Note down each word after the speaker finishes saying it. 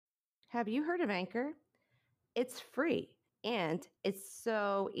Have you heard of Anchor? It's free and it's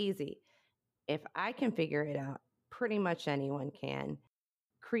so easy. If I can figure it out, pretty much anyone can.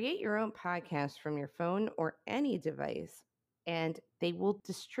 Create your own podcast from your phone or any device, and they will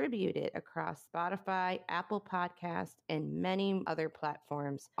distribute it across Spotify, Apple Podcast, and many other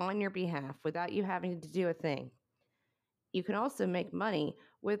platforms on your behalf without you having to do a thing. You can also make money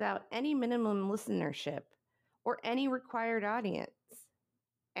without any minimum listenership or any required audience.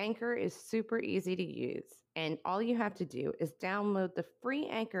 Anchor is super easy to use, and all you have to do is download the free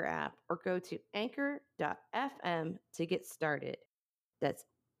Anchor app or go to anchor.fm to get started. That's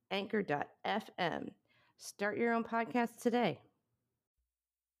anchor.fm. Start your own podcast today.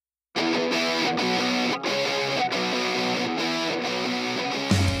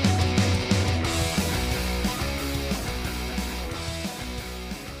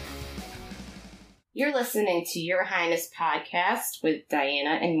 You're listening to Your Highness Podcast with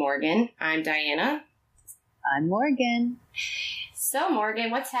Diana and Morgan. I'm Diana. I'm Morgan. So, Morgan,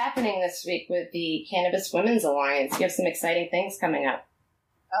 what's happening this week with the Cannabis Women's Alliance? You have some exciting things coming up.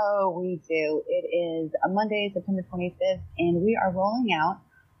 Oh, we do. It is a Monday, September 25th, and we are rolling out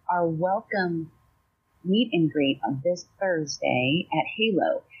our welcome meet and greet on this Thursday at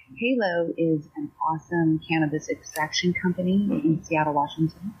Halo. Halo is an awesome cannabis extraction company in Seattle,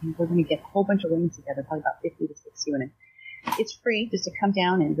 Washington, and we're going to get a whole bunch of women together, probably about 50 to 60 women. It's free just to come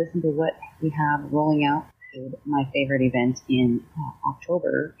down and listen to what we have rolling out. My favorite event in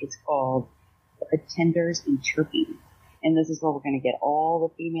October, it's called Bud Tenders and Chirping. And this is where we're going to get all the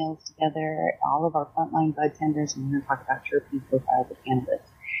females together, all of our frontline bud tenders, and we're going to talk about chirping profiles of cannabis.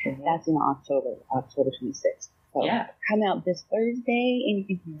 Mm-hmm. That's in October 26th. So come out this Thursday, and you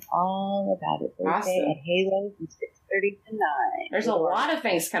can hear all about it. Thursday at Halo from 6:30 to 9. There's a lot of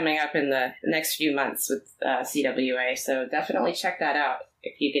things coming up in the next few months with CWA, so definitely check that out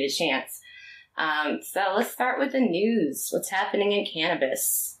if you get a chance. So let's start with the news. What's happening in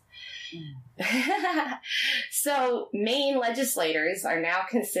cannabis? So Maine legislators are now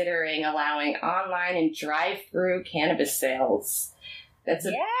considering allowing online and drive-through cannabis sales. That's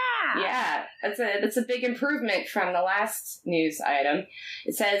a big improvement from the last news item.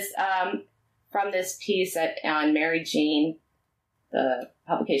 It says from this piece on Mary Jane, the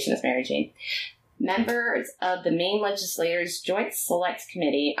publication is Mary Jane. Members of the Maine Legislators' Joint Select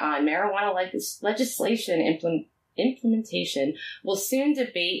Committee on Marijuana Legislation Implementation will soon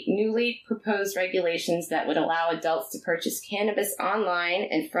debate newly proposed regulations that would allow adults to purchase cannabis online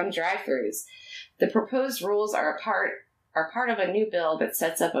and from drive-thrus. The proposed rules are part of a new bill that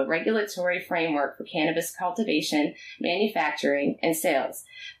sets up a regulatory framework for cannabis cultivation, manufacturing, and sales.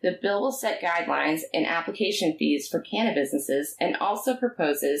 The bill will set guidelines and application fees for cannabis businesses and also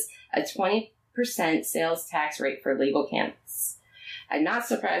proposes a 20% sales tax rate for legal cannabis. I'm not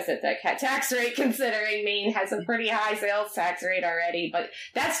surprised at that tax rate, considering Maine has a pretty high sales tax rate already, but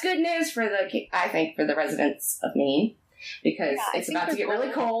that's good news for the residents of Maine, because it's about to get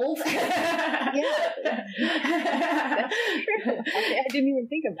really cold. I didn't even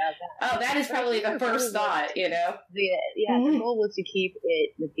think about that. Oh, that is probably the first thought, you know? The goal was to keep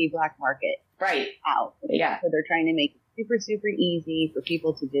the black market out. Yeah. So they're trying to make it super, super easy for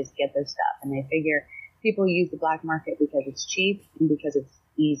people to just get their stuff, and they figure people use the black market because it's cheap and because it's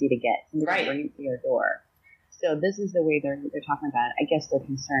easy to get. And they bring it to your door. So this is the way they're talking about it. I guess they're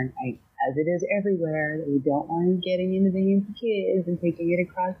concerned, as it is everywhere, that we don't want them getting into the hands of kids and taking it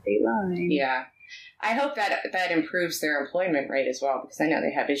across state lines. Yeah. I hope that improves their employment rate as well, because I know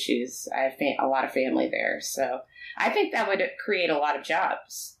they have issues. I have a lot of family there. So I think that would create a lot of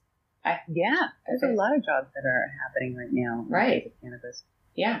jobs. There's a lot of jobs that are happening right now. Right. With cannabis.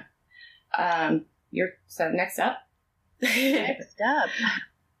 Yeah. So next up? I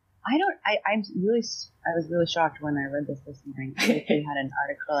was really shocked when I read this morning. They had an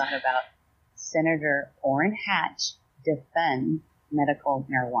article out about Senator Orrin Hatch defends medical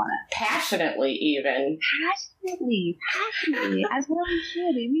marijuana. Passionately, even. Passionately, as well he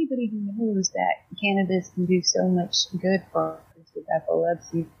should. Anybody who knows that cannabis can do so much good for us with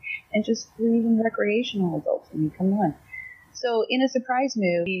epilepsy and just for even recreational adults. I mean, come on. So, in a surprise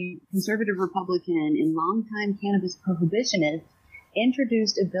move, the conservative Republican and longtime cannabis prohibitionist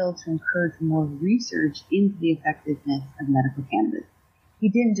introduced a bill to encourage more research into the effectiveness of medical cannabis. He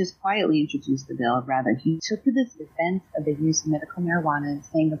didn't just quietly introduce the bill, rather he took to this defense of the use of medical marijuana,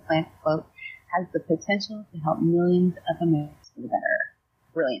 saying the plant, quote, has the potential to help millions of Americans for the better.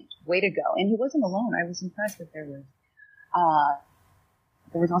 Brilliant. Way to go. And he wasn't alone. I was impressed that there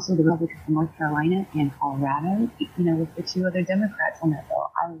was also the Republican from North Carolina and Colorado, with the two other Democrats on that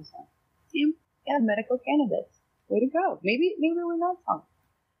bill. I was like, medical cannabis. Way to go. Maybe we're not wrong.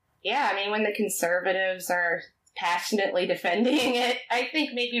 Yeah, I mean, when the conservatives are passionately defending it, I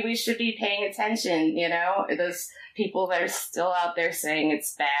think maybe we should be paying attention, those people that are still out there saying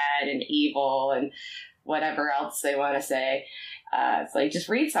it's bad and evil and whatever else they want to say. It's like, just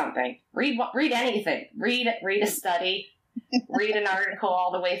read something. Read anything. Read a study. Read an article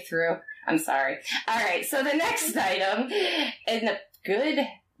all the way through. I'm sorry. All right, so the next item in the good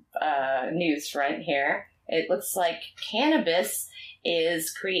news front here, it looks like cannabis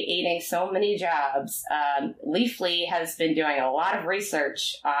is creating so many jobs. Leafly has been doing a lot of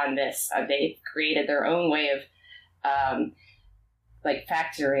research on this. They've created their own way of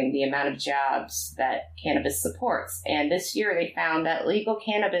factoring the amount of jobs that cannabis supports. And this year they found that legal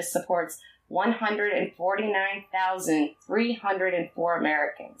cannabis supports 149,304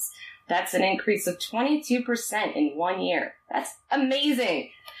 Americans. That's an increase of 22% in 1 year. That's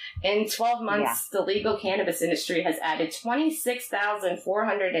amazing. In 12 months, the legal cannabis industry has added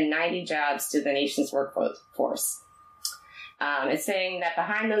 26,490 jobs to the nation's workforce. It's saying that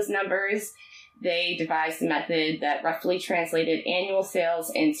behind those numbers, they devised a method that roughly translated annual sales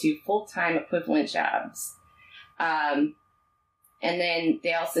into full-time equivalent jobs. And then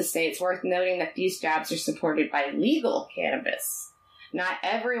they also say it's worth noting that these jobs are supported by legal cannabis. Not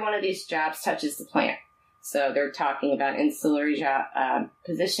every one of these jobs touches the plant. So they're talking about ancillary job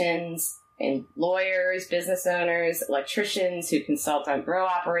positions and lawyers, business owners, electricians who consult on grow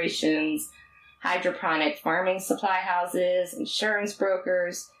operations, hydroponic farming supply houses, insurance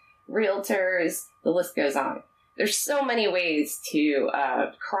brokers, realtors, the list goes on. There's so many ways to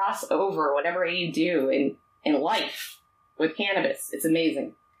cross over whatever you do in life with cannabis. It's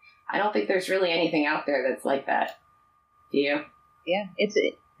amazing. I don't think there's really anything out there that's like that. Do you? Yeah, it's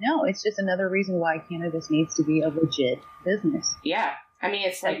just another reason why cannabis needs to be a legit business. Yeah. I mean,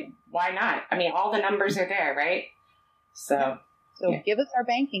 it's like, why not? I mean, all the numbers are there, right? So give us our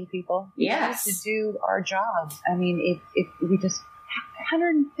banking, people. Yes. To do our jobs. I mean, if we just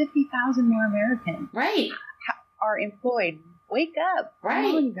 150,000 more Americans are employed. Wake up. Right.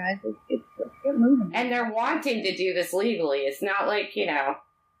 Come on, you guys. Let's get moving. And they're wanting to do this legally. It's not like,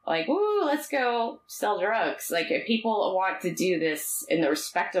 woo, let's go sell drugs. Like, if people want to do this in the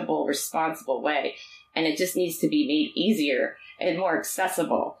respectable, responsible way, and it just needs to be made easier and more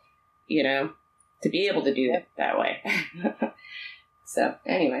accessible, to be able to do it that way. So,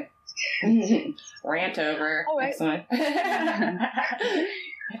 anyway. Rant over. All right. Next one.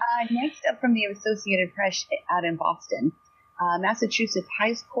 Next up from the Associated Press out in Boston, Massachusetts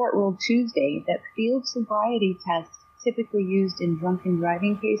High Court ruled Tuesday that field sobriety tests typically used in drunken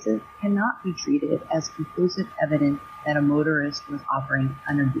driving cases cannot be treated as conclusive evidence that a motorist was operating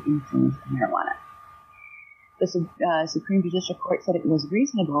under the influence of marijuana. The Supreme Judicial Court said it was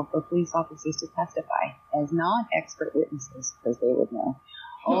reasonable for police officers to testify as non-expert witnesses, because they would know,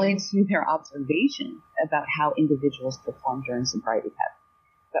 only to their observation about how individuals perform during sobriety tests.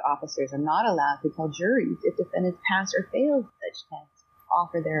 But officers are not allowed to tell juries if defendants pass or fail such tests,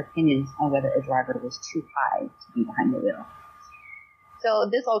 offer their opinions on whether a driver was too high to be behind the wheel. So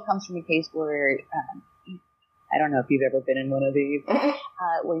this all comes from a case where, I don't know if you've ever been in one of these,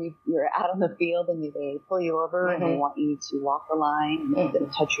 where you're out on the field and they pull you over and they want you to walk the line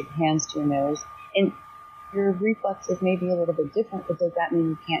and touch your hands to your nose. And your reflexes may be a little bit different, but does that mean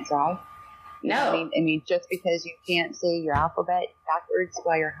you can't drive? No. I mean, just because you can't say your alphabet backwards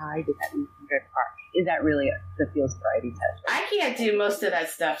while you're high, does that mean you can drive a car? Is that really the field sobriety test? I can't do most of that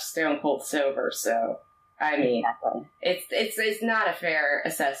stuff stone cold sober, so I mean, exactly. It's not a fair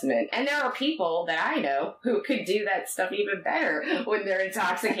assessment. And there are people that I know who could do that stuff even better when they're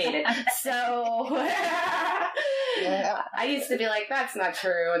intoxicated. So I used to be like, that's not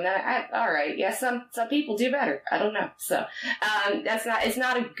true. And then all right, yeah, some people do better. I don't know. So it's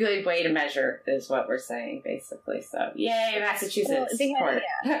not a good way to measure, is what we're saying, basically. So yay, Massachusetts. Well,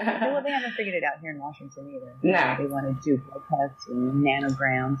 they haven't figured it out here in Washington either. No. They want to do blood tests and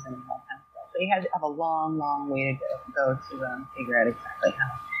nanograms and all that. They have a long, long way to go to figure out exactly how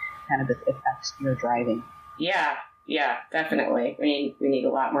cannabis affects your driving. Yeah, definitely. We need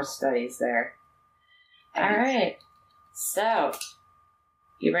a lot more studies there. All right. So,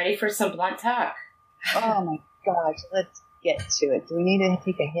 you ready for some blunt talk? Oh my gosh, let's get to it. Do we need to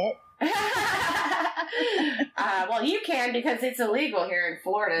take a hit? Well, you can, because it's illegal here in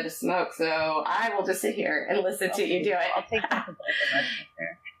Florida to smoke, so I will just sit here and listen to you do it. I'll take that for both of us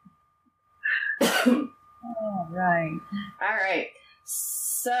there. All right.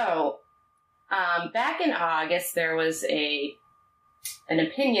 So, back in August, there was an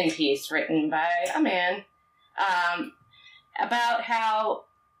opinion piece written by a man about how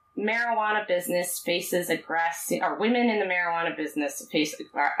marijuana business faces women in the marijuana business face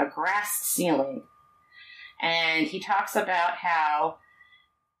a glass ceiling. And he talks about how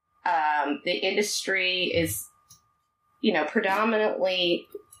the industry is, predominantly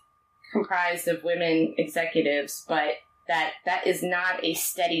comprised of women executives, but that is not a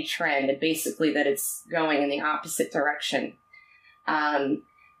steady trend, and basically that it's going in the opposite direction.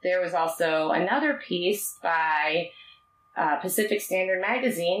 There was also another piece by Pacific Standard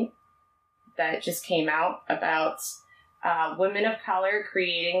Magazine that just came out about women of color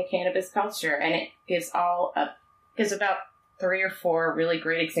creating cannabis culture, and it gives about 3 or 4 really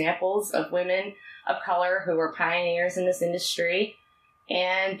great examples of women of color who were pioneers in this industry.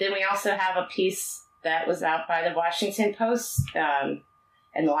 And then we also have a piece that was out by the Washington Post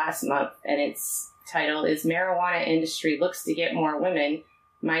in the last month, and its title is "Marijuana Industry Looks to Get More Women,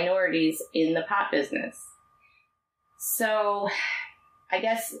 Minorities in the Pot Business." So I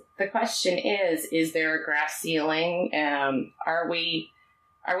guess the question is there a glass ceiling? Are we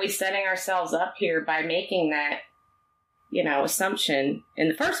setting ourselves up here by making that, assumption in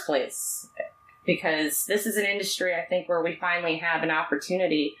the first place? Because this is an industry, I think, where we finally have an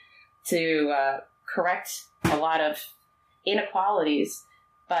opportunity to correct a lot of inequalities,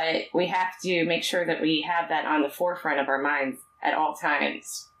 but we have to make sure that we have that on the forefront of our minds at all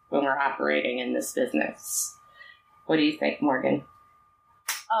times when we're operating in this business. What do you think, Morgan?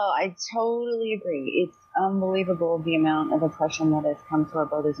 Oh, I totally agree. It's unbelievable the amount of oppression that has come to our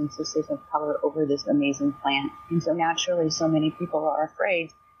brothers and sisters of color over this amazing plant. And so naturally, so many people are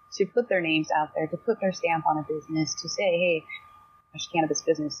afraid to put their names out there, to put their stamp on a business, to say, hey, cannabis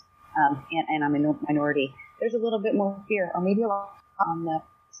business, and I'm a minority. There's a little bit more fear, or maybe a lot on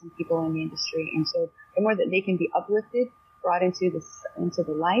some people in the industry. And so the more that they can be uplifted, brought into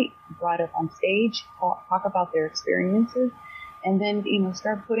the light, brought up on stage, talk about their experiences, and then,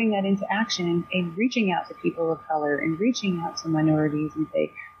 start putting that into action and reaching out to people of color and reaching out to minorities and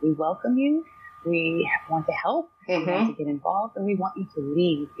say, we welcome you. We want to help. We want to get involved, and we want you to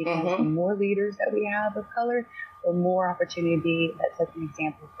lead, because the more leaders that we have of color, the more opportunity that sets an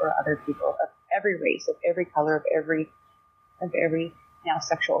example for other people of every race, of every color, of every now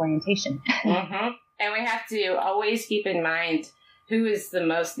sexual orientation. And we have to always keep in mind who is the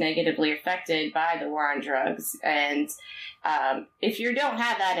most negatively affected by the war on drugs. And if you don't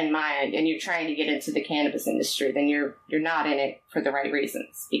have that in mind and you're trying to get into the cannabis industry, then you're not in it for the right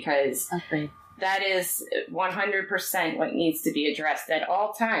reasons, because that is 100% what needs to be addressed at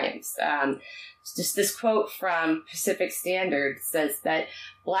all times. Just this quote from Pacific Standard says that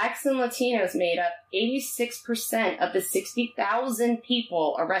Blacks and Latinos made up 86% of the 60,000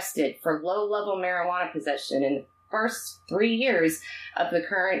 people arrested for low-level marijuana possession in the first 3 years of the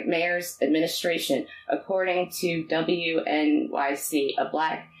current mayor's administration, according to WNYC.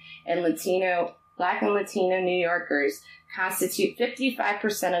 Black and Latino New Yorkers constitute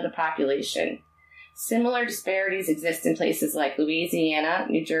 55% of the population. Similar disparities exist in places like Louisiana,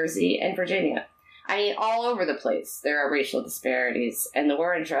 New Jersey, and Virginia. I mean, all over the place there are racial disparities, and the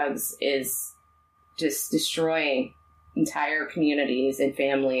war on drugs is just destroying entire communities and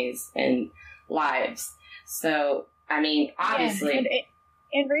families and lives. So, I mean, obviously...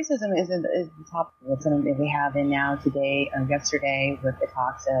 And racism is the topic that we have in now today, or yesterday, with the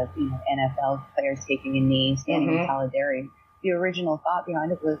talks of NFL players taking a knee, standing in solidarity. The original thought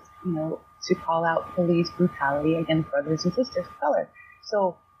behind it was, to call out police brutality against brothers and sisters of color.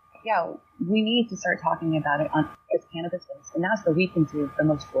 So, yeah, we need to start talking about it as cannabis is, and that's what we can do the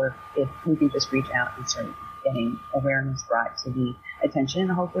most work if we can just reach out and start getting awareness brought to the attention,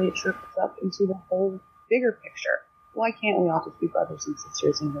 and hopefully it trickles up into the whole bigger picture. Why can't we all just be brothers and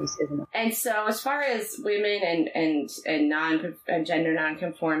sisters in racism? And so, as far as women and gender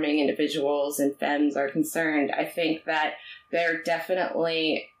non-conforming individuals and femmes are concerned, I think that there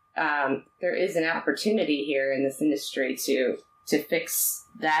definitely there is an opportunity here in this industry to fix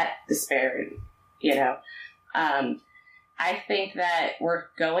that disparity. I think that we're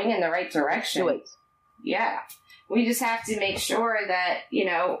going in the right direction. Do it. Yeah, we just have to make sure that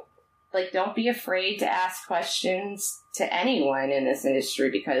don't be afraid to ask questions to anyone in this industry,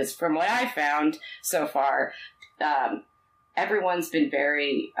 because from what I found so far, everyone's been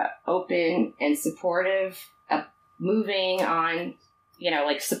very open and supportive of moving on,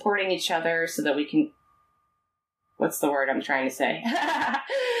 supporting each other so that we can, what's the word I'm trying to say?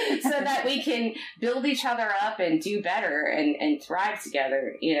 So that we can build each other up and do better and thrive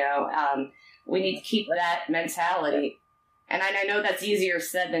together. We need to keep that mentality. And I know that's easier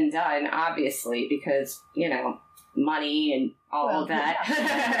said than done, obviously, because, money and all of that.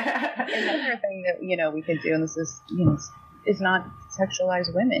 Another thing that, we can do, and this is, it's not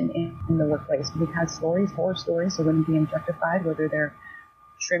sexualize women in the workplace. We've had horror stories of women being objectified, whether they're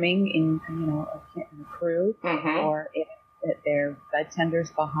trimming in a crew, or if they're bed tenders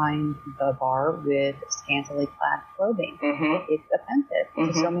behind the bar with scantily clad clothing. It's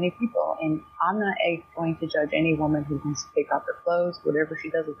offensive to so many people, and I'm not going to judge any woman who wants to take off her clothes. Whatever she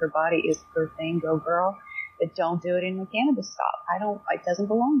does with her body is her thing. Go girl. But don't do it in a cannabis shop. It doesn't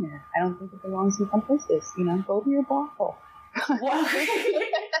belong there. I don't think it belongs in some places. Go to your brothel. Well,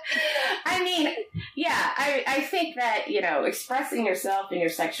 I mean, yeah, I think that, expressing yourself and your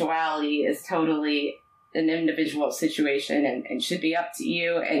sexuality is totally an individual situation and should be up to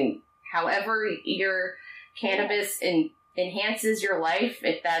you. And however your cannabis enhances your life,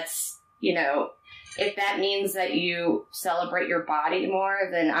 if that's, if that means that you celebrate your body more,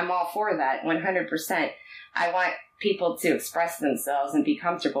 then I'm all for that, 100%. I want people to express themselves and be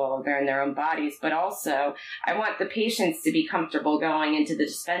comfortable in their own bodies, but also I want the patients to be comfortable going into the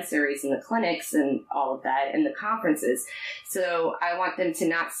dispensaries and the clinics and all of that and the conferences. So I want them to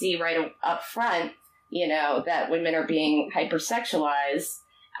not see right up front, that women are being hypersexualized,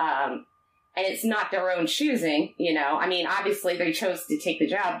 and it's not their own choosing, I mean, obviously they chose to take the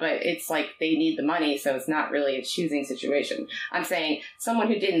job, but it's like they need the money, so it's not really a choosing situation. I'm saying someone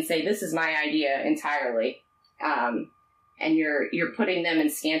who didn't say, this is my idea entirely, and you're putting them in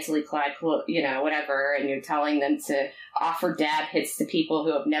scantily clad, whatever, and you're telling them to offer dab hits to people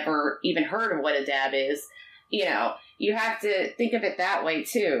who have never even heard of what a dab is, you have to think of it that way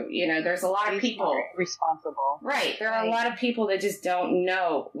too. There's a lot of people responsible. Right. There are a lot of people that just don't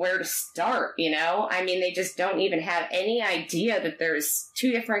know where to start, I mean, they just don't even have any idea that there's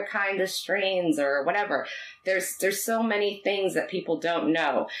two different kinds of strains or whatever. There's so many things that people don't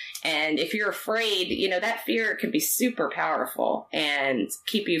know. And if you're afraid, that fear can be super powerful and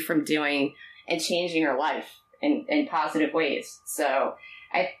keep you from doing and changing your life in positive ways. So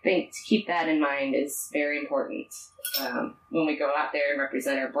I think to keep that in mind is very important when we go out there and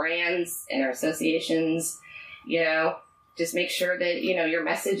represent our brands and our associations. Just make sure that your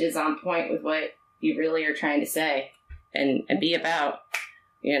message is on point with what you really are trying to say and be about.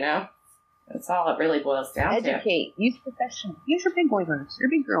 That's all it really boils down to. Educate. Use professional. Use your big boy words. Your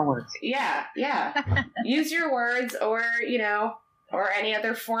big girl words. Yeah. Use your words, or or any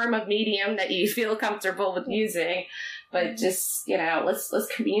other form of medium that you feel comfortable with using. But just, let's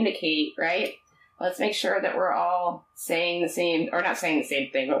communicate, right? Let's make sure that we're all saying the same, or not saying the same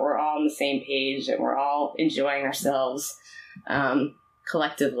thing, but we're all on the same page and we're all enjoying ourselves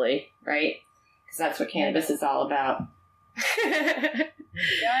collectively, right? Because that's what cannabis is all about.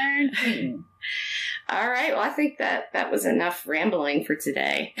 All right. Well, I think that was enough rambling for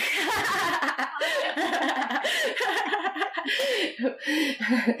today.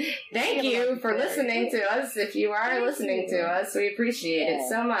 Thank you for listening to us. If you are listening to us, we appreciate it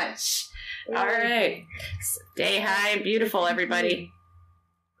so much. All right. Stay high and beautiful, everybody.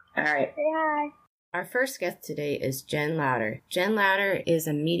 All right. Stay high. Our first guest today is Jen Lauder. Jen Lauder is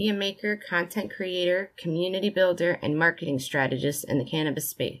a media maker, content creator, community builder, and marketing strategist in the cannabis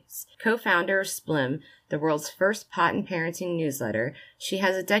space. Co-founder of Splim, the world's first pot and parenting newsletter, she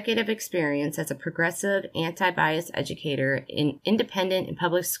has a decade of experience as a progressive, anti-bias educator in independent and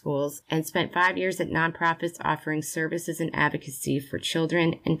public schools and spent 5 years at nonprofits offering services and advocacy for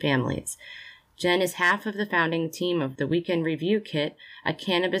children and families. Jen is half of the founding team of the Weekend Review Kit, a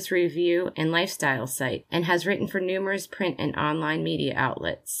cannabis review and lifestyle site, and has written for numerous print and online media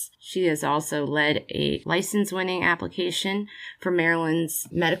outlets. She has also led a license-winning application for Maryland's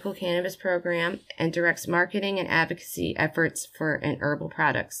medical cannabis program and directs marketing and advocacy efforts for an herbal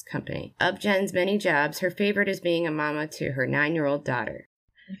products company. Of Jen's many jobs, her favorite is being a mama to her 9-year-old daughter.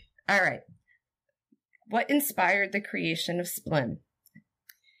 All right. What inspired the creation of Splim?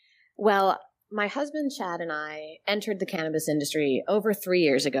 Well, my husband, Chad, and I entered the cannabis industry over 3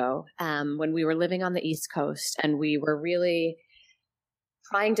 years ago when we were living on the East Coast, and we were really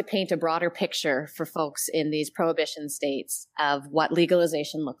trying to paint a broader picture for folks in these prohibition states of what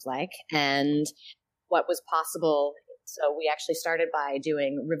legalization looked like and what was possible. So we actually started by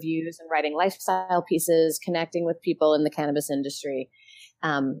doing reviews and writing lifestyle pieces, connecting with people in the cannabis industry.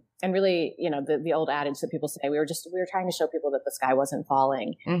 And really, the old adage that people say, we were trying to show people that the sky wasn't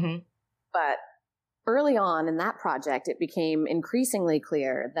falling. Mm-hmm. But early on in that project, it became increasingly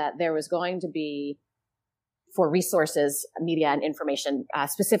clear that there was going to be, for resources, media, and information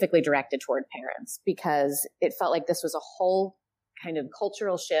specifically directed toward parents, because it felt like this was a whole kind of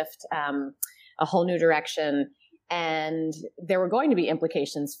cultural shift, a whole new direction. And there were going to be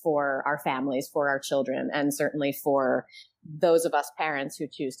implications for our families, for our children, and certainly for those of us parents who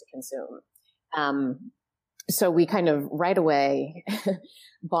choose to consume. so we kind of right away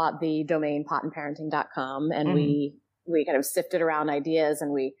bought the domain potandparenting.com, and we kind of sifted around ideas,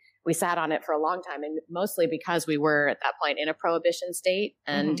 and we sat on it for a long time, and mostly because we were at that point in a prohibition state.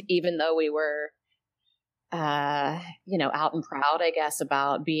 And even though we were, out and proud, I guess,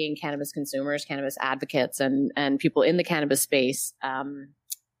 about being cannabis consumers, cannabis advocates, and people in the cannabis space,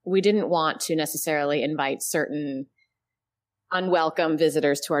 we didn't want to necessarily invite certain unwelcome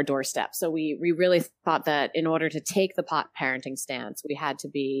visitors to our doorstep. So we really thought that in order to take the pot parenting stance, we had to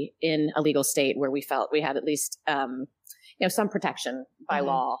be in a legal state where we felt we had at least, some protection by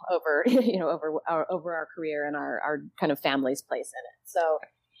law over, over our career and our kind of family's place in it. So,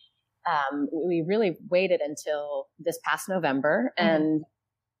 we really waited until this past November, and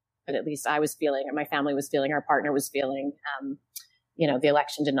at least I was feeling, my family was feeling, our partner was feeling, the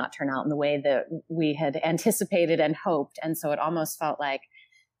election did not turn out in the way that we had anticipated and hoped. And so it almost felt like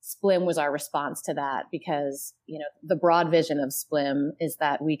SPLM was our response to that, because, the broad vision of SPLM is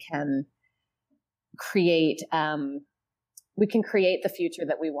that we can create the future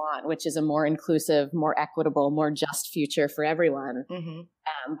that we want, which is a more inclusive, more equitable, more just future for everyone,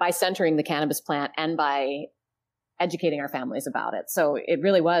 by centering the cannabis plant and by educating our families about it. So it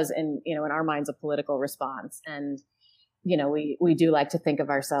really was, in our minds, a political response. And we do like to think of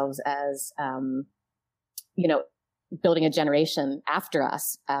ourselves as, building a generation after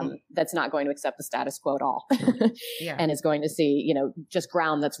us, that's not going to accept the status quo at all and is going to see, just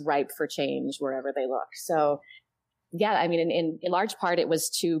ground that's ripe for change wherever they look. So yeah, I mean, in large part, it was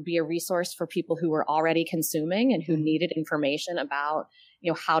to be a resource for people who were already consuming and who needed information about,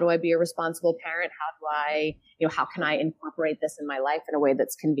 how do I be a responsible parent? How can I incorporate this in my life in a way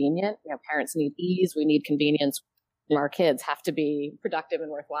that's convenient? Parents need ease. We need convenience. Our kids have to be productive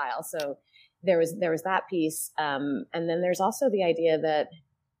and worthwhile. So there was that piece. And then there's also the idea that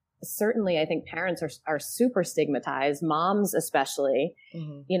certainly I think parents are super stigmatized, moms especially.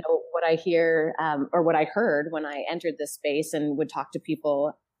 What I hear, or what I heard when I entered this space and would talk to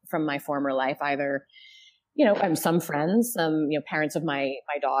people from my former life, either, some friends, parents of my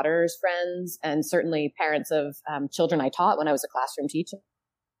daughter's friends, and certainly parents of children I taught when I was a classroom teacher,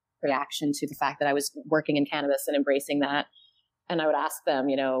 reaction to the fact that I was working in cannabis and embracing that. And I would ask them,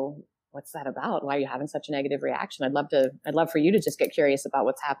 what's that about? Why are you having such a negative reaction? I'd love for you to just get curious about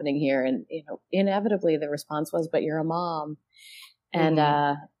what's happening here. And, inevitably the response was, but you're a mom. And,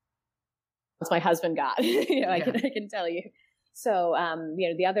 that's my husband got, I can tell you. So,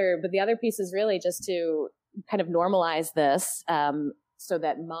 the other piece is really just to kind of normalize this, so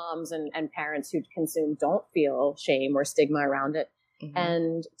that moms and parents who consume don't feel shame or stigma around it.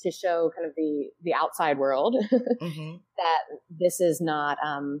 And to show kind of the outside world that this is not,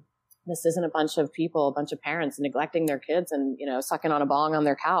 this isn't a bunch of parents neglecting their kids and, sucking on a bong on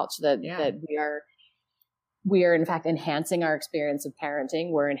their couch, that we are in fact enhancing our experience of parenting.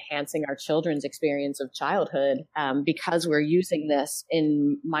 We're enhancing our children's experience of childhood, because we're using this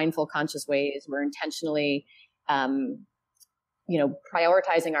in mindful, conscious ways. We're intentionally,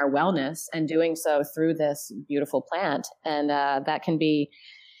 prioritizing our wellness and doing so through this beautiful plant. And that can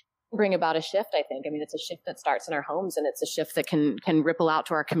bring about a shift, I think. I mean, it's a shift that starts in our homes, and it's a shift that can ripple out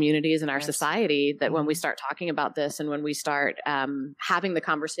to our communities and our society, that when we start talking about this and when we start having the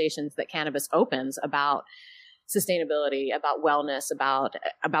conversations that cannabis opens about sustainability, about wellness,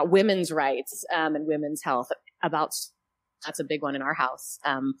 about women's rights and women's health, that's a big one in our house.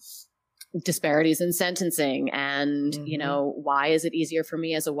 Disparities in sentencing, and why is it easier for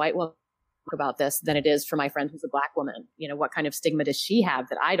me as a white woman to talk about this than it is for my friend who's a black woman? What kind of stigma does she have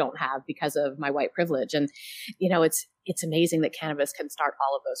that I don't have because of my white privilege? And it's amazing that cannabis can start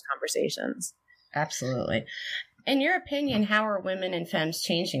all of those conversations. Absolutely. In your opinion, how are women and femmes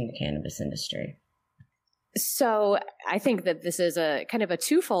changing the cannabis industry? So I think that this is a kind of a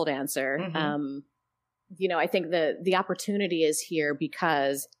twofold answer. I think the opportunity is here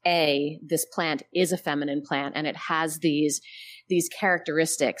because this plant is a feminine plant, and it has these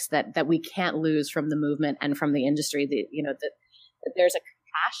characteristics that we can't lose from the movement and from the industry. That there's a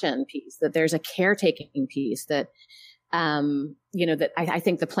compassion piece, that there's a caretaking piece, that that I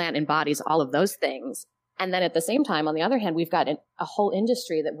think the plant embodies all of those things. And then at the same time, on the other hand, we've got a whole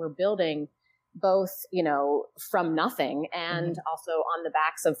industry that we're building, both from nothing and also on the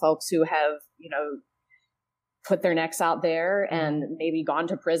backs of folks who have put their necks out there and maybe gone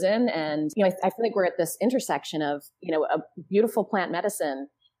to prison. And, I feel like we're at this intersection of, a beautiful plant medicine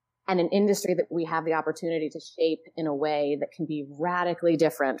and an industry that we have the opportunity to shape in a way that can be radically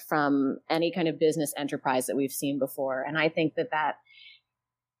different from any kind of business enterprise that we've seen before. And I think that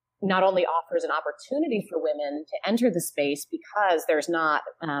not only offers an opportunity for women to enter the space because there's not,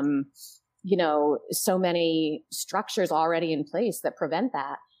 so many structures already in place that prevent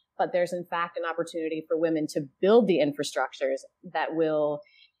that. But there's in fact an opportunity for women to build the infrastructures that will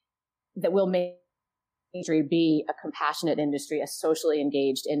make industry be a compassionate industry, a socially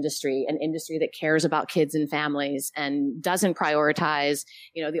engaged industry, an industry that cares about kids and families and doesn't prioritize,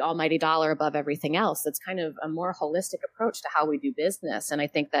 the almighty dollar above everything else. That's kind of a more holistic approach to how we do business. And I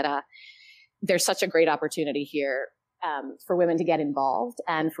think that there's such a great opportunity here for women to get involved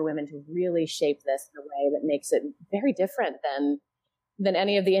and for women to really shape this in a way that makes it very different than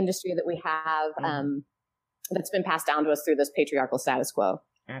any of the industry that we have that's been passed down to us through this patriarchal status quo.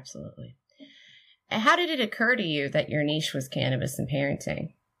 Absolutely. And how did it occur to you that your niche was cannabis and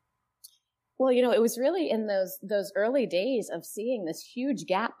parenting? Well, it was really in those early days of seeing this huge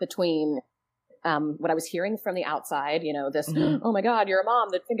gap between what I was hearing from the outside, this, oh my God, you're a mom,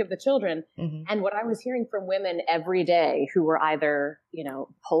 that think of the children. And what I was hearing from women every day who were either,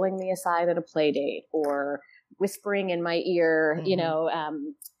 pulling me aside at a play date or whispering in my ear,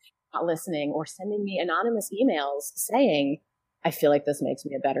 not listening, or sending me anonymous emails saying, I feel like this makes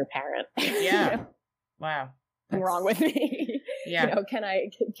me a better parent. Yeah. Wow. What's wrong with me? Yeah. Can I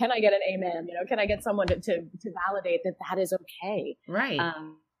get an amen? Can I get someone to validate that is okay? Right.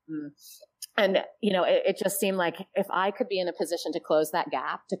 And, it just seemed like if I could be in a position to close that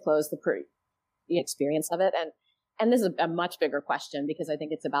gap, to close the experience of it. And this is a much bigger question because I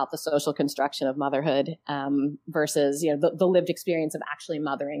think it's about the social construction of motherhood, versus, the lived experience of actually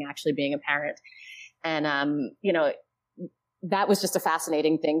mothering, actually being a parent. And, that was just a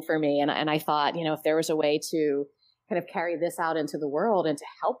fascinating thing for me. And I thought, if there was a way to kind of carry this out into the world and to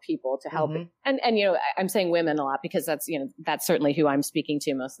help people, to help, and I'm saying women a lot because that's certainly who I'm speaking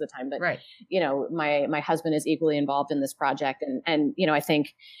to most of the time. But, right. My husband is equally involved in this project. And I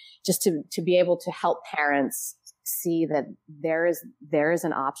think just to be able to help parents see that there is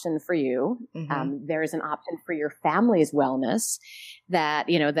an option for you. There is an option for your family's wellness that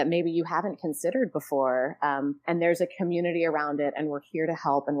maybe you haven't considered before. And there's a community around it, and we're here to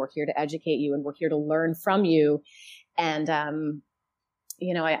help, and we're here to educate you, and we're here to learn from you. And, I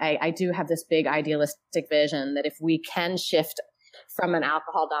do have this big idealistic vision that if we can shift from an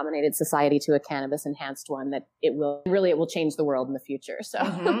alcohol dominated society to a cannabis enhanced one, that it will change the world in the future. So,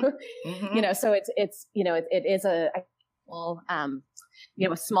 so it is a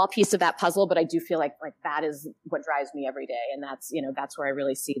small piece of that puzzle, but I do feel like that is what drives me every day. And that's where I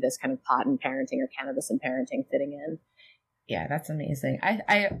really see this kind of pot and parenting or cannabis and parenting fitting in. Yeah, that's amazing.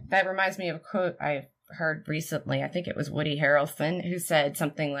 That reminds me of a quote I heard recently. I think it was Woody Harrelson who said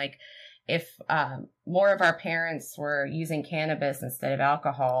something like, if more of our parents were using cannabis instead of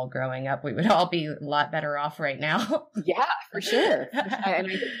alcohol growing up, we would all be a lot better off right now. Yeah, for sure. And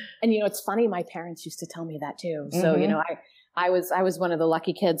it's funny. My parents used to tell me that too. So, I was one of the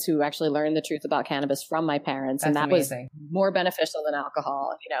lucky kids who actually learned the truth about cannabis from my parents. And that amazing. Was more beneficial than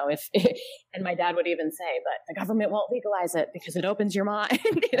alcohol, and my dad would even say, but the government won't legalize it because it opens your mind.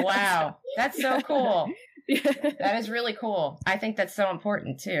 Wow. That's so cool. That is really cool. I think that's so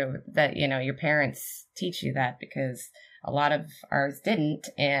important too, that, your parents teach you that, because a lot of ours didn't,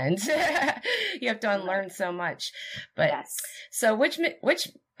 and you have to unlearn so much. But yes. So which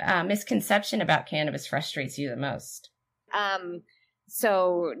misconception about cannabis frustrates you the most?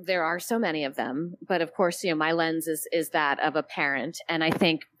 So there are so many of them, but of course, my lens is that of a parent. And I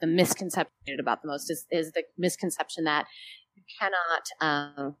think the misconception about the most is the misconception that you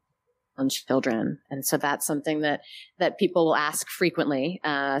cannot, on children. And so that's something that people will ask frequently.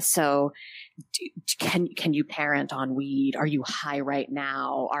 So can you parent on weed? Are you high right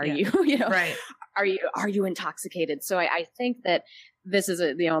now? Are you, right. Are you intoxicated? So I think that this is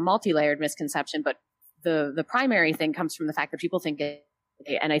a multi-layered misconception, but the primary thing comes from the fact that people think it,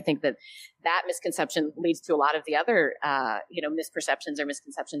 and I think that misconception leads to a lot of the other, misperceptions or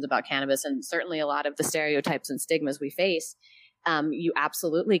misconceptions about cannabis, and certainly a lot of the stereotypes and stigmas we face. You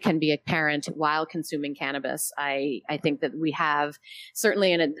absolutely can be a parent while consuming cannabis. I think that we have,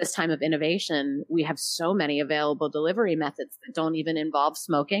 certainly in this time of innovation, we have so many available delivery methods that don't even involve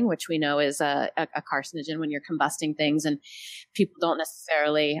smoking, which we know is a carcinogen when you're combusting things. And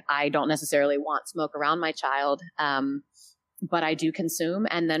I don't necessarily want smoke around my child. But I do consume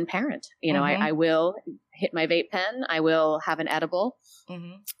and then parent. I will hit my vape pen. I will have an edible.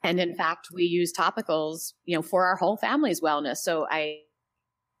 And in fact, we use topicals, for our whole family's wellness. So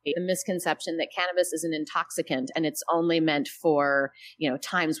the misconception that cannabis is an intoxicant and it's only meant for,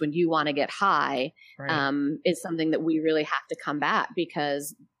 times when you want to get high, right. Is something that we really have to combat,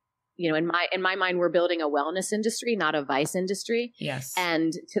 because in my mind, we're building a wellness industry, not a vice industry. Yes.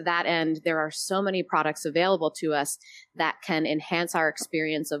 And to that end, there are so many products available to us that can enhance our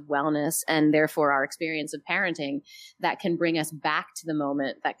experience of wellness and therefore our experience of parenting, that can bring us back to the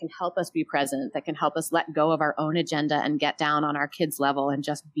moment, that can help us be present, that can help us let go of our own agenda and get down on our kids' level and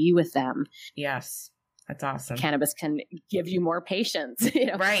just be with them. Yes. That's awesome. Cannabis can give you more patience.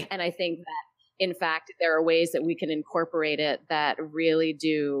 Right. And I think that, in fact, there are ways that we can incorporate it that really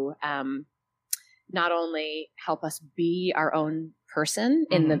do not only help us be our own person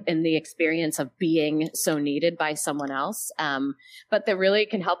in the experience of being so needed by someone else, but that really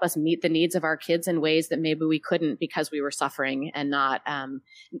can help us meet the needs of our kids in ways that maybe we couldn't because we were suffering and not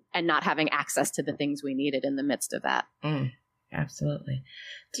having access to the things we needed in the midst of that. Absolutely.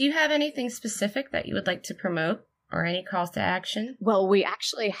 Do you have anything specific that you would like to promote? Or any calls to action? Well, we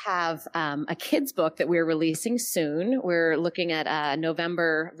actually have a kids book that we're releasing soon. We're looking at a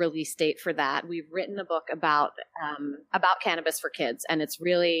November release date for that. We've written a book about cannabis for kids, and it's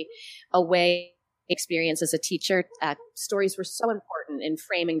really a way experience as a teacher. Stories were so important in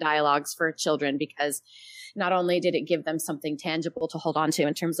framing dialogues for children because not only did it give them something tangible to hold on to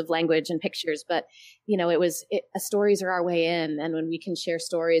in terms of language and pictures, but stories are our way in. And when we can share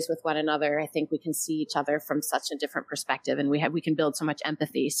stories with one another, I think we can see each other from such a different perspective, and we can build so much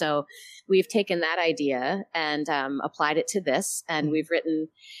empathy. So we've taken that idea and applied it to this, and we've written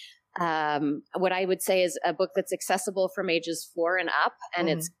what I would say is a book that's accessible from ages 4 and up, and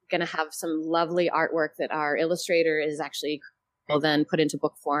it's going to have some lovely artwork that our illustrator is actually will then put into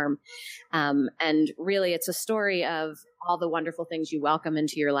book form. And really, it's a story of all the wonderful things you welcome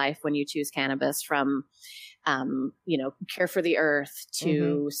into your life when you choose cannabis, from, care for the earth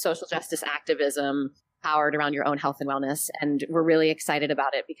to social justice activism, powered around your own health and wellness. And we're really excited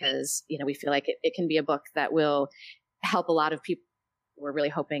about it because, we feel like it can be a book that will help a lot of people. We're really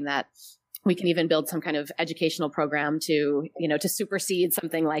hoping that we can even build some kind of educational program to supersede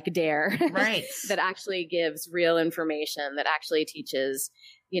something like DARE, right? That actually gives real information, that actually teaches,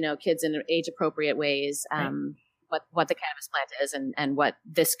 kids in age appropriate ways, what the cannabis plant is and what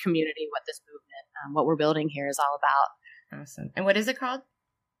this community, what this movement, what we're building here is all about. Awesome. And what is it called?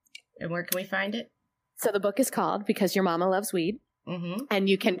 And where can we find it? So the book is called Because Your Mama Loves Weed, and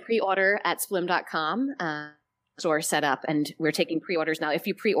you can pre-order at splim.com. Store set up, and we're taking pre-orders now. If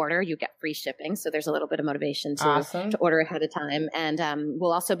you pre-order, you get free shipping, so there's a little bit of motivation to order ahead of time. And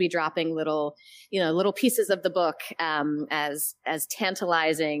we'll also be dropping little pieces of the book as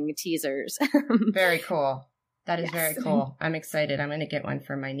tantalizing teasers. Very cool. That is very cool. I'm excited. I'm going to get one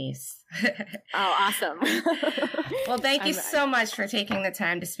for my niece. Oh, awesome. Well, thank you so much for taking the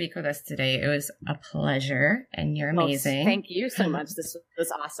time to speak with us today. It was a pleasure, and you're amazing. Well, thank you so much. This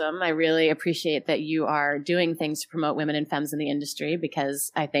was awesome. I really appreciate that you are doing things to promote women and femmes in the industry,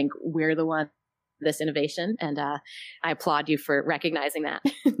 because I think we're the one this innovation, and I applaud you for recognizing that.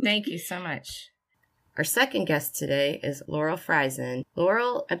 Thank you so much. Our second guest today is Laurel Friesen.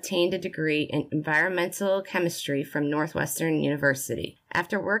 Laurel obtained a degree in environmental chemistry from Northwestern University.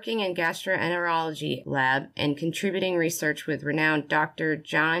 After working in gastroenterology lab and contributing research with renowned Dr.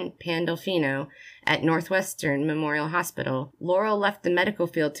 John Pandolfino at Northwestern Memorial Hospital, Laurel left the medical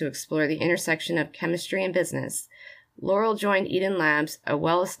field to explore the intersection of chemistry and business. Laurel joined Eden Labs, a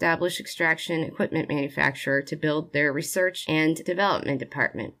well-established extraction equipment manufacturer, to build their research and development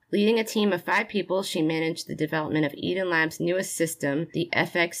department. Leading a team of 5 people, she managed the development of Eden Labs' newest system, the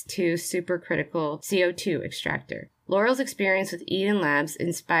FX2 supercritical CO2 extractor. Laurel's experience with Eden Labs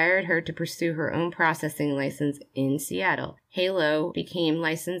inspired her to pursue her own processing license in Seattle. Halo became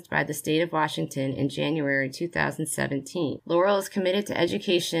licensed by the state of Washington in January 2017. Laurel is committed to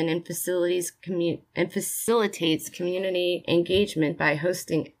education and facilitates community engagement by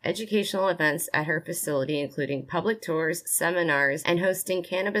hosting educational events at her facility, including public tours, seminars, and hosting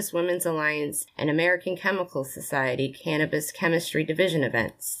Cannabis Women's Alliance and American Chemical Society Cannabis Chemistry Division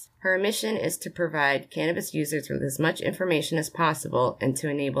events. Her mission is to provide cannabis users with as much information as possible and to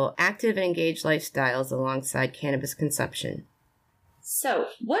enable active and engaged lifestyles alongside cannabis consumption. So,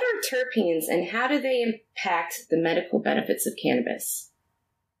 what are terpenes and how do they impact the medical benefits of cannabis?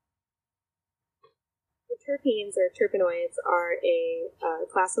 Terpenes, or terpenoids, are a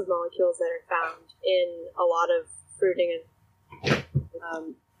class of molecules that are found in a lot of fruiting and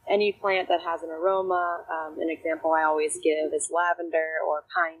any plant that has an aroma. An example I always give is lavender or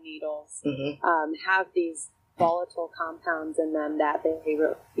pine needles. Have these volatile compounds in them that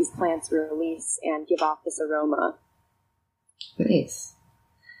these plants release and give off this aroma. Nice.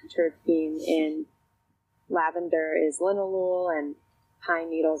 Terpene in lavender is linalool, and pine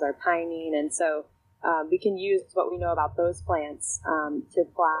needles are pinene, and so we can use what we know about those plants to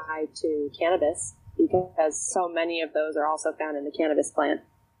apply to cannabis, because so many of those are also found in the cannabis plant.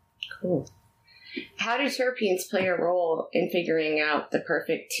 Cool. How do terpenes play a role in figuring out the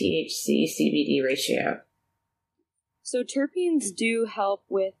perfect THC-CBD ratio? So terpenes do help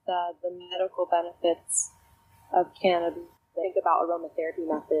with the medical benefits of cannabis. Think about aromatherapy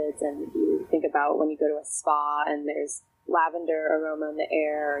methods, and you think about when you go to a spa and there's lavender aroma in the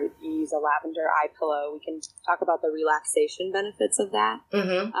air, or you use a lavender eye pillow. We can talk about the relaxation benefits of that.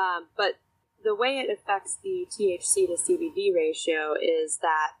 Mm-hmm. But the way it affects the THC to CBD ratio is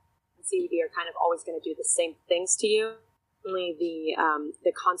that CBD are kind of always going to do the same things to you. Only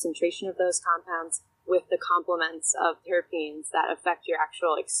the concentration of those compounds with the complements of terpenes that affect your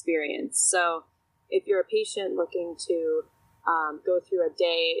actual experience. So if you're a patient looking to go through a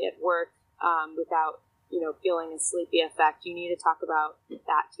day at work without feeling a sleepy effect, you need to talk about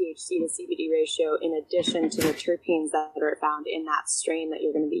that THC to CBD ratio in addition to the terpenes that are found in that strain that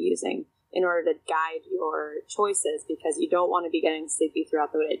you're going to be using in order to guide your choices, because you don't want to be getting sleepy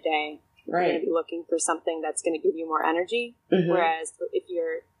throughout the day. Right. You're going to be looking for something that's going to give you more energy. Mm-hmm. Whereas if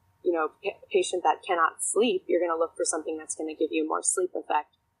you're, a patient that cannot sleep, you're going to look for something that's going to give you more sleep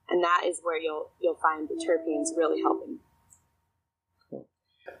effect. And that is where you'll find the terpenes really helping. Cool.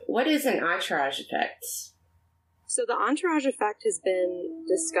 What is an entourage effect? So the entourage effect has been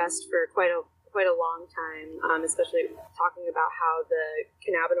discussed for quite a long time, especially talking about how the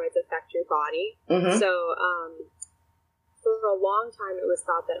cannabinoids affect your body. Mm-hmm. So for a long time, it was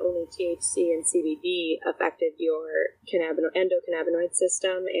thought that only THC and CBD affected your endocannabinoid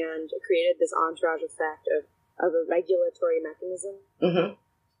system and created this entourage effect of a regulatory mechanism. Mm-hmm.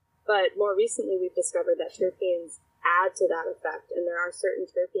 But more recently, we've discovered that terpenes add to that effect, and there are certain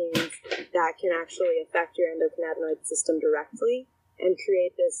terpenes that can actually affect your endocannabinoid system directly and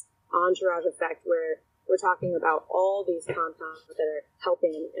create this entourage effect where we're talking about all these compounds that are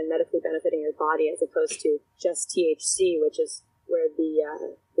helping and medically benefiting your body, as opposed to just THC, which is where the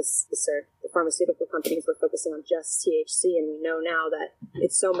pharmaceutical companies were focusing on just THC, and we know now that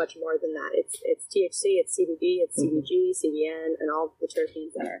it's so much more than that. It's THC, it's CBD, it's CBG, CBN, and all the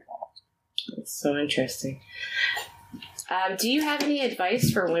terpenes that are involved. That's so interesting. Do you have any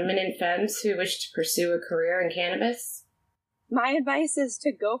advice for women and femmes who wish to pursue a career in cannabis? My advice is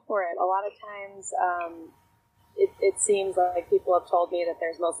to go for it. A lot of times it seems like people have told me that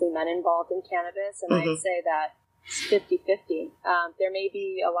there's mostly men involved in cannabis, and I'd say that it's 50-50. There may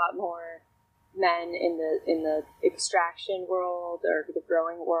be a lot more men in the extraction world or the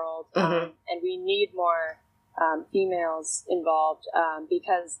growing world, and we need more females involved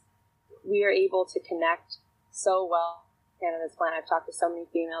because we are able to connect so well with cannabis plant. I've talked to so many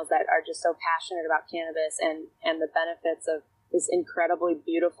females that are just so passionate about cannabis and the benefits of this incredibly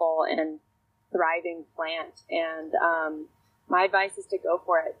beautiful and thriving plant. And my advice is to go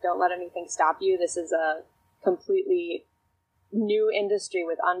for it. Don't let anything stop you. This is a completely new industry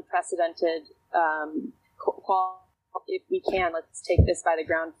with unprecedented quality. If we can, let's take this by the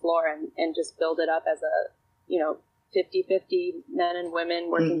ground floor and just build it up as a 50-50 men and women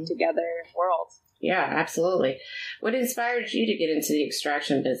working together world. Yeah, absolutely. What inspired you to get into the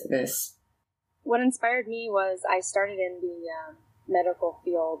extraction business? What inspired me was I started in the medical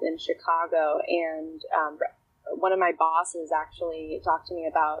field in Chicago, and one of my bosses actually talked to me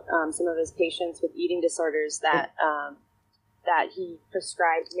about some of his patients with eating disorders that he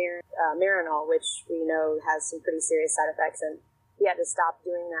prescribed Marinol, which we know has some pretty serious side effects, and he had to stop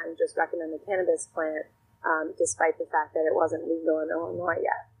doing that and just recommend the cannabis plant, despite the fact that it wasn't legal in Illinois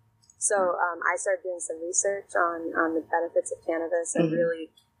yet. So I started doing some research on the benefits of cannabis and really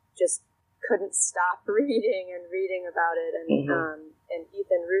just couldn't stop reading about it and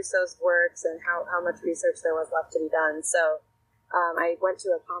Ethan Russo's works and how much research there was left to be done. So I went to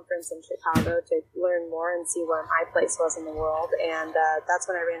a conference in Chicago to learn more and see where my place was in the world, and that's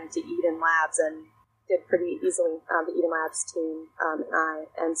when I ran into Eden Labs and did pretty easily, the Eden Labs team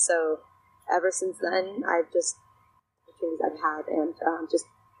and so ever since then I've just opportunities I've had and just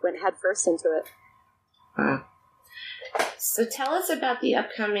went headfirst into it. Wow. So tell us about the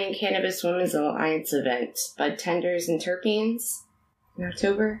upcoming Cannabis Women's Alliance event, Bud Tenders and Terpenes, in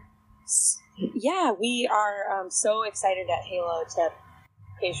October. Yeah, we are so excited at Halo to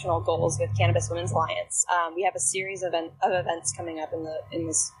educational goals with Cannabis Women's Alliance. We have a series of events coming up in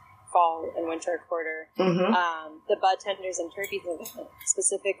this fall and winter quarter. The Bud Tenders and Terpenes event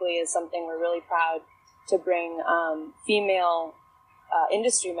specifically is something we're really proud to bring female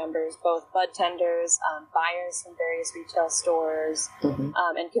industry members, both bud tenders, buyers from various retail stores,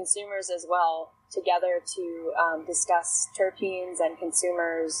 and consumers as well, together to discuss terpenes and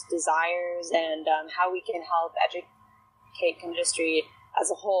consumers' desires and how we can help educate industry as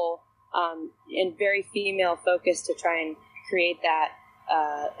a whole, and very female focused to try and create that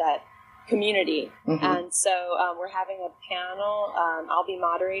community. Mm-hmm. And so we're having a panel. I'll be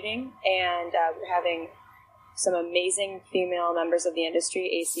moderating, and we're having some amazing female members of the industry: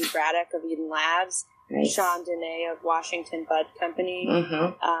 AC Braddock of Eden Labs, nice. Sean Dene of Washington Bud Company,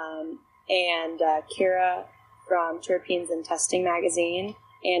 mm-hmm. And Kira from Terpenes and Testing Magazine.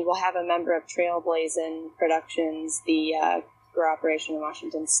 And we'll have a member of Trailblazing Productions, the grow operation in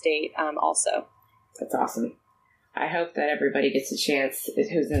Washington State, also. That's awesome. I hope that everybody gets a chance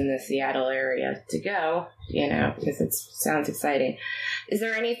who's in the Seattle area to go, because it sounds exciting. Is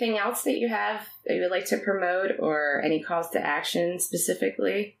there anything else that you have that you would like to promote, or any calls to action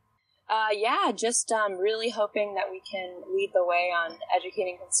specifically? Just really hoping that we can lead the way on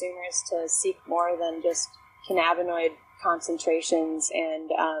educating consumers to seek more than just cannabinoid concentrations, and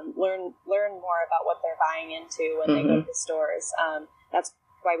learn more about what they're buying into when mm-hmm. they go to the stores. That's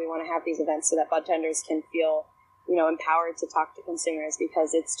why we want to have these events, so that bud tenders can feel empowered to talk to consumers,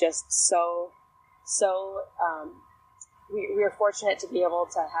 because it's just so we are fortunate to be able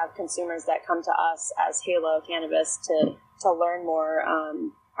to have consumers that come to us as Halo Cannabis to learn more.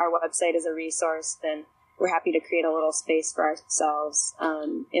 Our website is a resource, and we're happy to create a little space for ourselves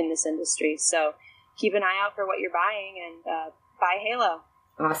in this industry. So keep an eye out for what you're buying, and buy Halo.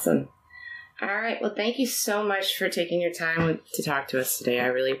 Awesome. All right. Well, thank you so much for taking your time to talk to us today. I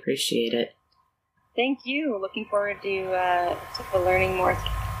really appreciate it. Thank you. Looking forward to learning more.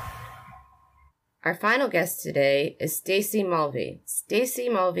 Our final guest today is Stacey Mulvey. Stacey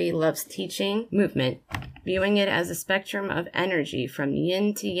Mulvey loves teaching movement, viewing it as a spectrum of energy from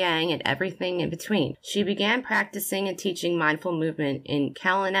yin to yang and everything in between. She began practicing and teaching mindful movement in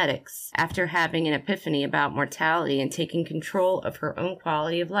Kalinetics after having an epiphany about mortality and taking control of her own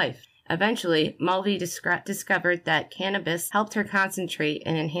quality of life. Eventually, Mulvey discovered that cannabis helped her concentrate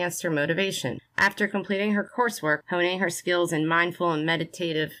and enhanced her motivation. After completing her coursework, honing her skills in mindful and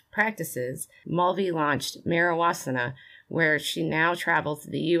meditative practices, Mulvey launched Marijuasana, where she now travels to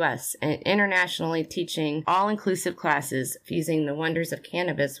the U.S. and internationally teaching all-inclusive classes fusing the wonders of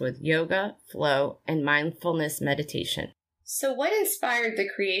cannabis with yoga, flow, and mindfulness meditation. So what inspired the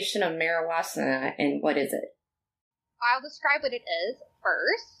creation of Marijuasana, and what is it? I'll describe what it is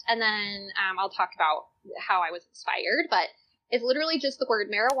first, and then I'll talk about how I was inspired. But it's literally just the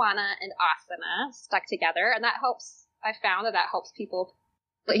word marijuana and asana stuck together, and that helps. I found that helps people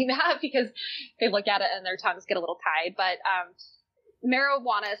like that, because they look at it and their tongues get a little tied. But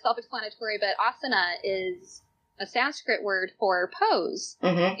marijuana is self-explanatory, but asana is a Sanskrit word for pose,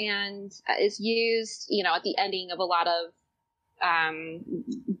 mm-hmm. and is used, at the ending of a lot of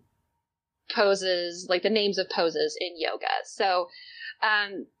poses, like the names of poses in yoga. So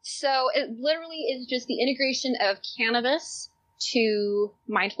it literally is just the integration of cannabis to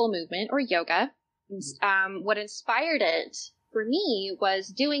mindful movement or yoga. What inspired it for me was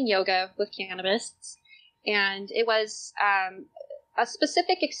doing yoga with cannabis, and it was a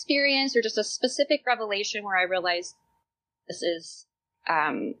specific experience or just a specific revelation where I realized this is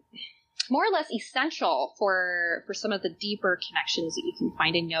more or less essential for some of the deeper connections that you can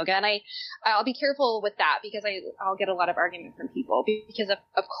find in yoga. And I'll be careful with that, because I'll get a lot of argument from people, because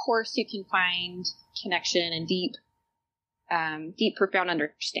of course you can find connection and deep, profound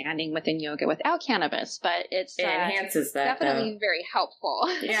understanding within yoga without cannabis, but it enhances that. Definitely very helpful.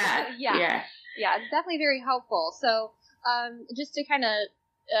 Yeah. Yeah, it's definitely very helpful. So, just to kind of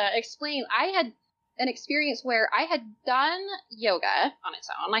explain, I had an experience where I had done yoga on its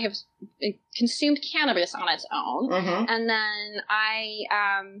own. I have consumed cannabis on its own. Mm-hmm. And then I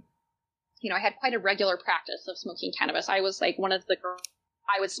had quite a regular practice of smoking cannabis. I was like one of the girls.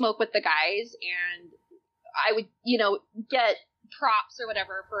 I would smoke with the guys, and I would, get props or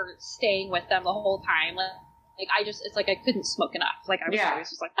whatever for staying with them the whole time. It's like I couldn't smoke enough. Like I was always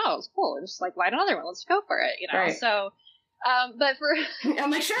just like, oh, it's cool. Just like light another one. Let's go for it. Right. So, but for I'm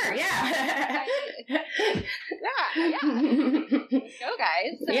like, sure, yeah. Let's go,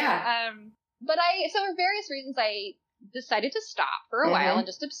 guys. So, yeah. So for various reasons, I decided to stop for a while and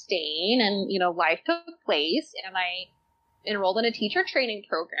just abstain, and life took place, and I enrolled in a teacher training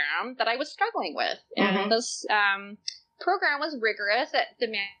program that I was struggling with, and this program was rigorous. It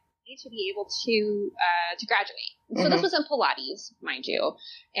demanded to be able to graduate. So this was in Pilates, mind you,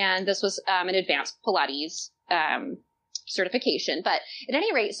 and this was an advanced Pilates certification. But at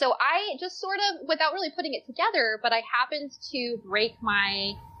any rate, so I just sort of, without really putting it together, but I happened to break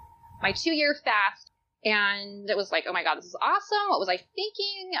my 2-year fast And it was like, oh my God, this is awesome. What was I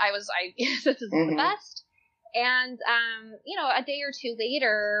thinking? This is the best. And, a day or two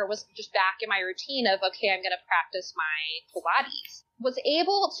later was just back in my routine of, okay, I'm going to practice my Pilates. Was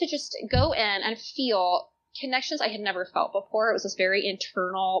able to just go in and feel connections I had never felt before. It was this very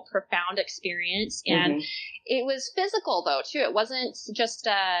internal, profound experience. And it was physical though, too. It wasn't just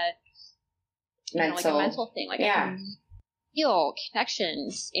like a mental thing. Like, I could feel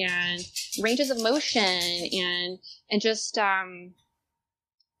connections and ranges of motion and just,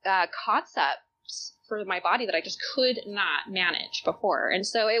 concepts for my body that I just could not manage before. And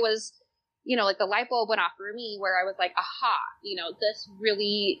so it was, like the light bulb went off for me where I was like, aha,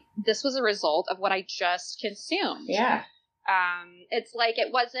 this was a result of what I just consumed. Yeah. It's like,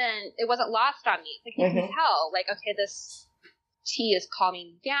 it wasn't lost on me. It's like, you can tell, like, okay, this tea is calming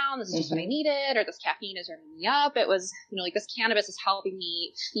me down. This is just what I needed, or this caffeine is warming me up. It was, like, this cannabis is helping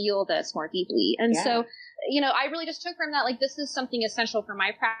me feel this more deeply. And so, I really just took from that, like, this is something essential for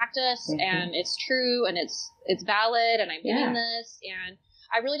my practice and it's true and it's valid and I'm doing this. And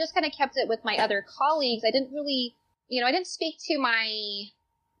I really just kind of kept it with my other colleagues. I didn't really, I didn't speak to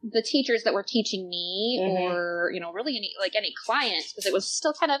the teachers that were teaching me or, really any clients, because it was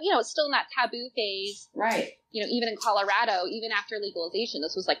still kind of, it's still in that taboo phase. Right. Even in Colorado, even after legalization,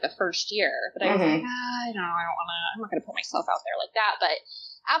 this was like the first year. But I was like, I'm not going to put myself out there like that. But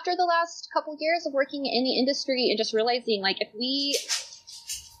after the last couple years of working in the industry and just realizing, like, if we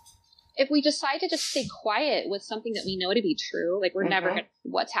decide to just stay quiet with something that we know to be true, like, we're never going to know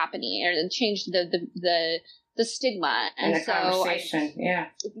what's happening and change the stigma. And the conversation. Yeah,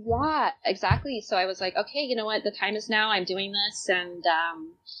 exactly. So I was like, okay, you know what? The time is now. I'm doing this.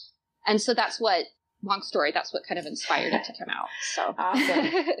 And so that's what, long story, that's what kind of inspired it to come out. So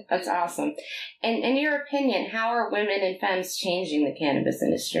awesome. That's awesome. And in your opinion, how are women and femmes changing the cannabis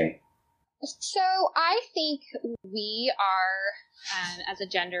industry? So I think we are, as a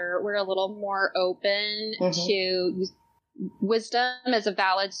gender, we're a little more open to wisdom as a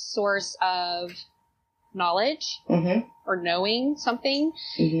valid source of knowledge or knowing something.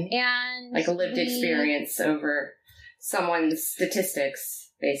 And like a lived experience over someone's statistics,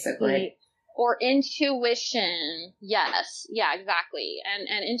 basically. Or intuition. Yes. Yeah, exactly. And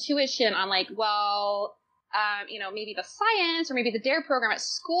intuition on, like, well, maybe the science or maybe the DARE program at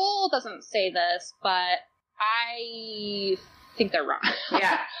school doesn't say this, but I think they're wrong.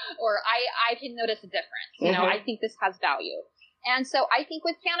 Yeah. Or I can notice a difference. I think this has value. And so I think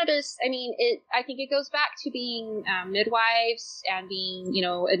with cannabis, I think it goes back to being midwives and being,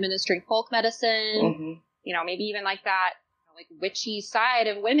 administering folk medicine, maybe even like that, like witchy side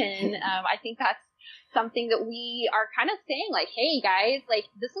of women. I think that's something that we are kind of saying, like, hey guys, like,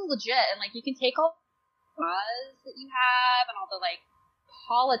 this is legit. And, like, you can take all the buzz that you have and all the, like,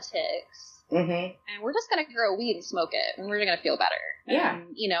 politics and we're just going to grow weed and smoke it and we're going to feel better. Yeah.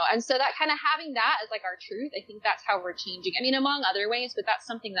 And so that kind of having that as, like, our truth, I think that's how we're changing. Among other ways, but that's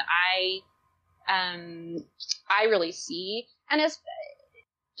something that I really see. And as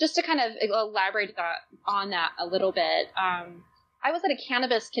just to kind of elaborate on that a little bit, I was at a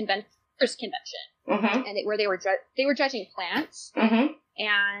cannabis convention, and where they were judging plants,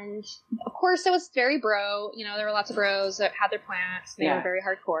 and of course it was very bro. There were lots of bros that had their plants. They were very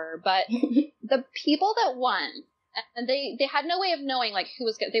hardcore, but the people that won, and they had no way of knowing, like, who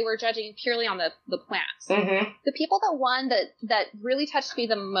was good. They were judging purely on the plants. The people that won that really touched me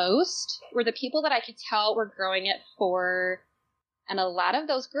the most were the people that I could tell were growing it for. And a lot of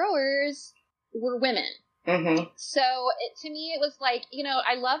those growers were women. So to me, it was like,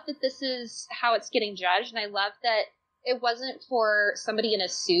 I love that this is how it's getting judged. And I love that it wasn't for somebody in a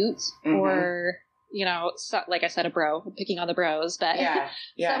suit or, like I said, a bro, I'm picking on the bros, but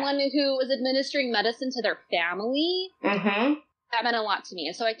someone who was administering medicine to their family. That meant a lot to me.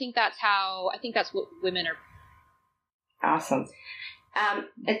 And so I think that's what women are. Awesome.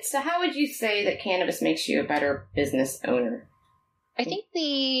 And so how would you say that cannabis makes you a better business owner? I think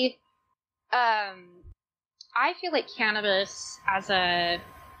I feel like cannabis as a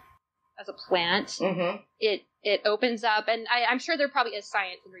plant, it opens up, and I'm sure there probably is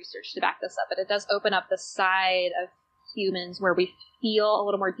science and research to back this up, but it does open up the side of humans where we feel a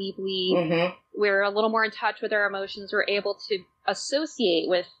little more deeply, we're a little more in touch with our emotions, we're able to associate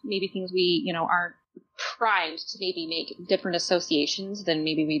with maybe things we, aren't primed to maybe make different associations than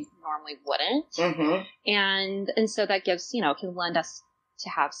maybe we normally wouldn't. And so that gives, can lend us to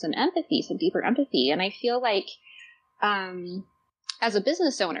have some empathy, some deeper empathy. And I feel like, as a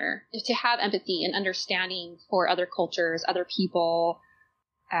business owner, to have empathy and understanding for other cultures, other people,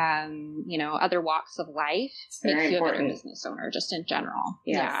 other walks of life makes you a better business owner, just in general.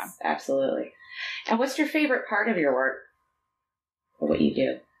 Yes, absolutely. And what's your favorite part of your work? Or what you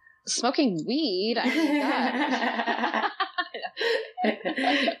do? Smoking weed. I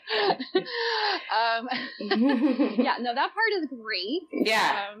mean, yeah, no, that part is great.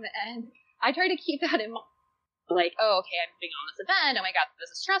 Yeah. And I try to keep that in mind. Like, oh, okay, I'm putting on this event. Oh my God, this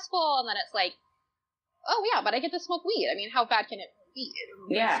is stressful. And then it's like, oh yeah, but I get to smoke weed. I mean, how bad can it be?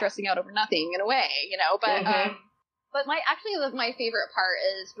 I'm stressing out over nothing in a way, you know. But but my favorite part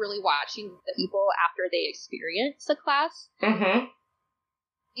is really watching the people after they experience a class. Mm-hmm.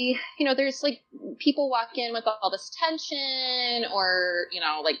 You know, there's like people walk in with all this tension, or you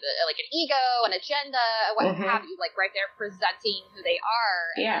know, like an ego, an agenda, what have you, like right there presenting who they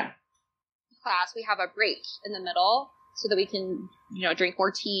are. Yeah. Class, we have a break in the middle so that we can, you know, drink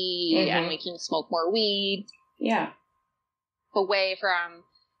more tea and we can smoke more weed. Yeah. Away from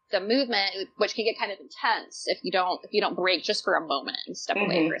the movement, which can get kind of intense if you don't break just for a moment and step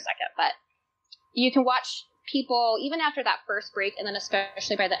away for a second. But you can watch people even after that first break, and then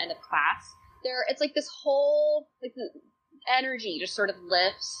especially by the end of class, it's like this whole, like, the energy just sort of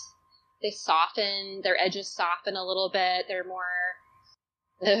lifts. They soften, their edges soften a little bit. They're more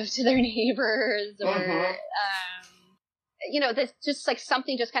to their neighbors, or you know, this just like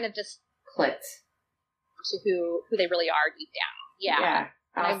something just kind of just clicked to who they really are deep down. Yeah.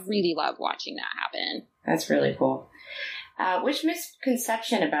 Awesome. I really love watching that happen. That's really cool. Which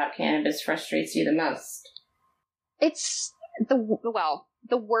misconception about cannabis frustrates you the most? It's the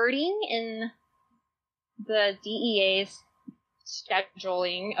wording in the DEA's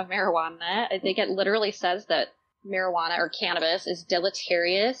scheduling of marijuana. I think it literally says that marijuana or cannabis is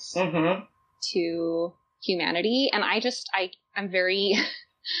deleterious to humanity, and I'm very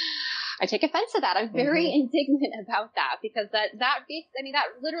I take offense to that. I'm very indignant about that, because that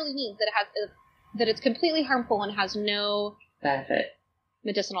literally means that it's completely harmful and has no benefit,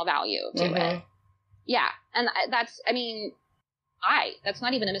 medicinal value to it. Yeah, and that's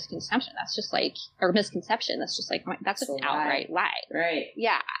not even a misconception. That's just like, or misconception. That's just like, that's an outright lie. Right.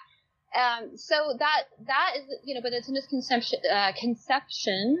 Yeah. So that is, you know, but it's a misconception,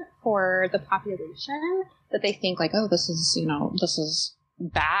 conception for the population, that they think like, oh, this is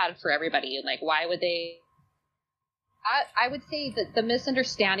bad for everybody. And like, why would they? I would say that the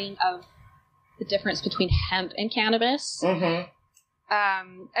misunderstanding of the difference between hemp and cannabis, and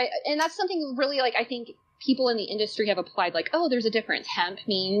that's something really, like, I think people in the industry have applied, like, oh, there's a difference. Hemp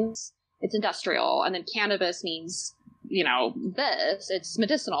means it's industrial, and then cannabis means, you know, it's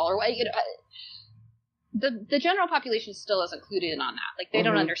medicinal, or, you know, the general population still isn't clued in on that. Like, they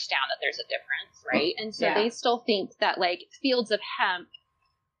don't understand that there's a difference, right? And so they still think that, like, fields of hemp.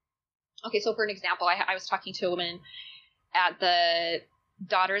 Okay, so for an example, I was talking to a woman at the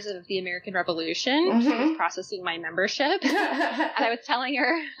Daughters of the American Revolution. She was processing my membership, and I was telling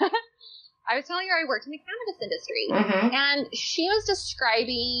her I worked in the cannabis industry, and she was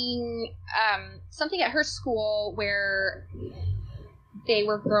describing something at her school where they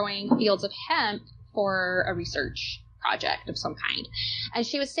were growing fields of hemp for a research project of some kind. And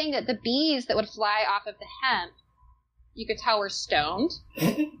she was saying that the bees that would fly off of the hemp, you could tell were stoned.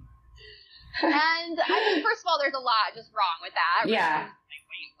 And I mean, first of all, there's a lot just wrong with that. Yeah. Like,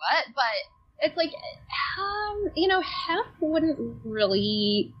 wait, what? But it's like, you know, hemp wouldn't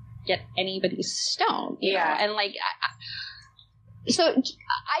really get anybody stoned. You know? And like, so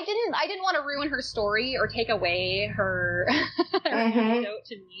I didn't want to ruin her story or take away her anecdote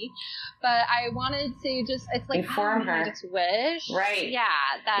to me, but I wanted to just, it's like, inform her. I just wish. Right. Yeah.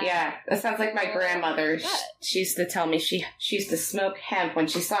 That sounds like my grandmother. She used to tell me she used to smoke hemp when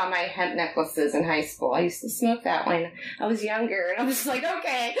she saw my hemp necklaces in high school. I used to smoke that when I was younger, and I was like,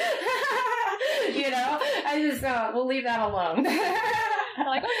 okay. You know, I just, we'll leave that alone.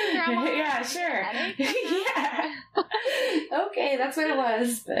 Like, okay, Grandma. Yeah, sure. Yeah. Okay, that's what it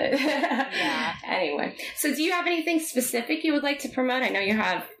was. But anyway, so do you have anything specific you would like to promote? I know you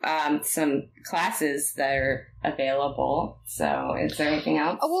have some classes that are available. So is there anything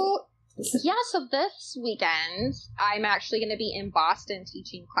else? Well, yeah, so this weekend, I'm actually going to be in Boston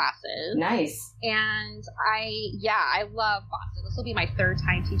teaching classes. Nice. And I love Boston. This will be my third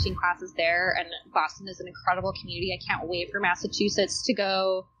time teaching classes there, and Boston is an incredible community. I can't wait for Massachusetts to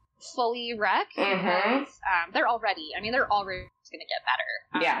go fully rec. Because, they're already going to get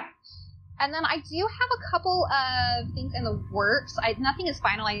better. Yeah. And then I do have a couple of things in the works. Nothing is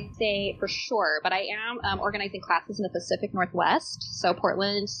final, I say for sure, but I am organizing classes in the Pacific Northwest, so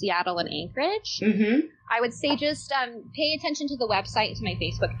Portland, Seattle, and Anchorage. I would say just pay attention to the website and to my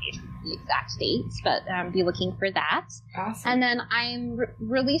Facebook page for the exact dates, but be looking for that. Awesome. And then I'm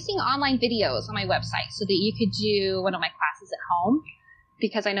releasing online videos on my website so that you could do one of my classes at home.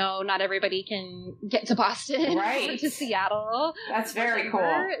 because I know not everybody can get to Boston right. or to Seattle. That's very cool.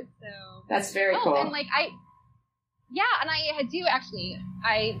 So. That's very cool. And like I do actually,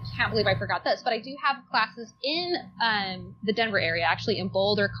 I can't believe I forgot this, but I do have classes in the Denver area, actually in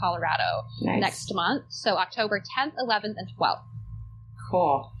Boulder, Colorado, next month. So October 10th, 11th, and 12th.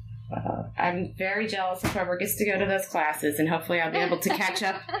 Cool. I'm very jealous of whoever gets to go to those classes, and hopefully I'll be able to catch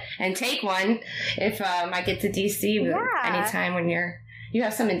up and take one if I get to DC anytime when you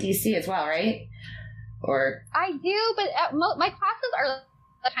have some in DC as well, right? Or I do, but my classes are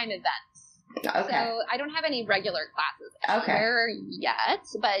the kind of events. Okay. So I don't have any regular classes anywhere yet,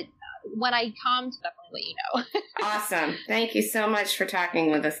 but when I come, to definitely let you know. Awesome. Thank you so much for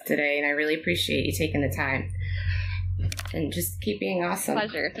talking with us today, and I really appreciate you taking the time. And just keep being awesome.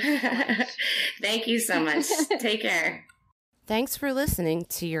 Pleasure. Thank you so much. Take care. Thanks for listening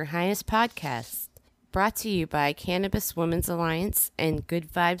to Your Highness Podcast, brought to you by Cannabis Women's Alliance and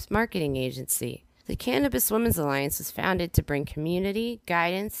Good Vibes Marketing Agency. The Cannabis Women's Alliance was founded to bring community,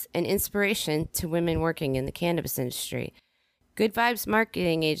 guidance, and inspiration to women working in the cannabis industry. Good Vibes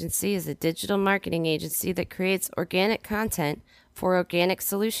Marketing Agency is a digital marketing agency that creates organic content for organic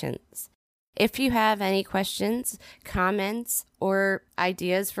solutions. If you have any questions, comments, or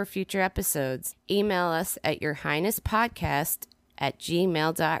ideas for future episodes, email us at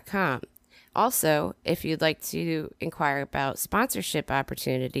yourhighnesspodcast@gmail.com. Also, if you'd like to inquire about sponsorship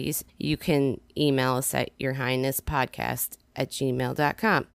opportunities, you can email us at yourhighnesspodcast@gmail.com.